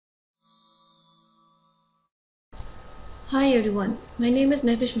Hi everyone, my name is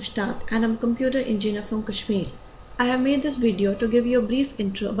Mehvish Mushtaq and I'm a computer engineer from Kashmir. I have made this video to give you a brief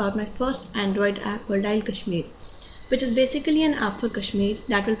intro about my first Android app called DialKashmir, which is basically an app for Kashmir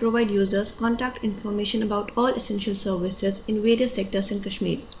that will provide users contact information about all essential services in various sectors in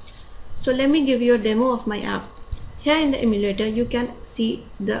Kashmir. So let me give you a demo of my app. Here in the emulator you can see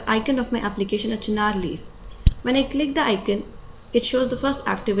the icon of my application, a chinar leaf. When I click the icon, it shows the first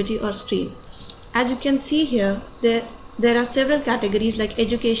activity or screen. As you can see here, there are several categories like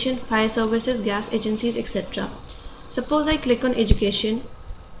education, fire services, gas agencies, etc. Suppose I click on education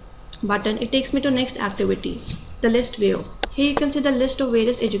button, it takes me to next activity, the list view. Here you can see the list of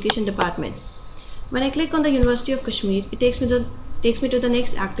various education departments. When I click on the University of Kashmir, it takes me to the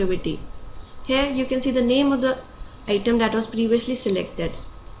next activity. Here you can see the name of the item that was previously selected.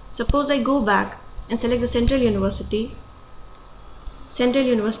 Suppose I go back and select the Central University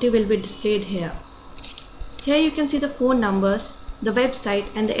will be displayed here. Here you can see the phone numbers, the website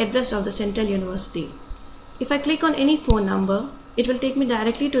and the address of the Central University. If I click on any phone number, it will take me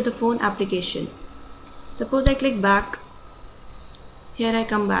directly to the phone application. Suppose I click back, here I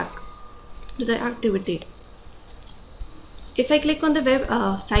come back to the activity. If I click on the web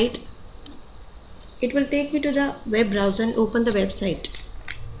site, it will take me to the web browser and open the website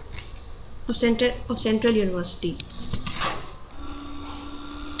of Central University.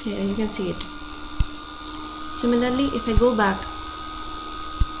 Here you can see it. Similarly, if I go back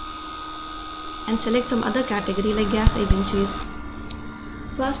and select some other category like gas agencies,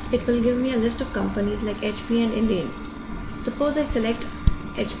 first it will give me a list of companies like HP and Indian. Suppose I select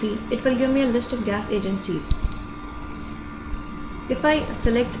HP, it will give me a list of gas agencies. If I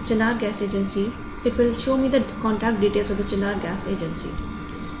select Chinar gas agency, it will show me the contact details of the Chinar gas agency.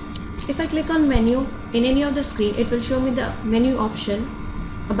 If I click on menu in any of the screen, it will show me the menu option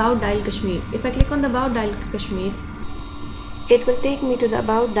About DialKashmir. If I click on the About DialKashmir, it will take me to the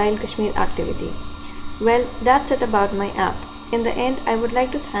About DialKashmir activity. Well, that's it about my app. In the end, I would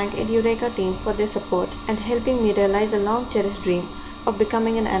like to thank Edureka team for their support and helping me realize a long cherished dream of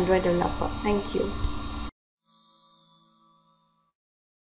becoming an Android developer. Thank you.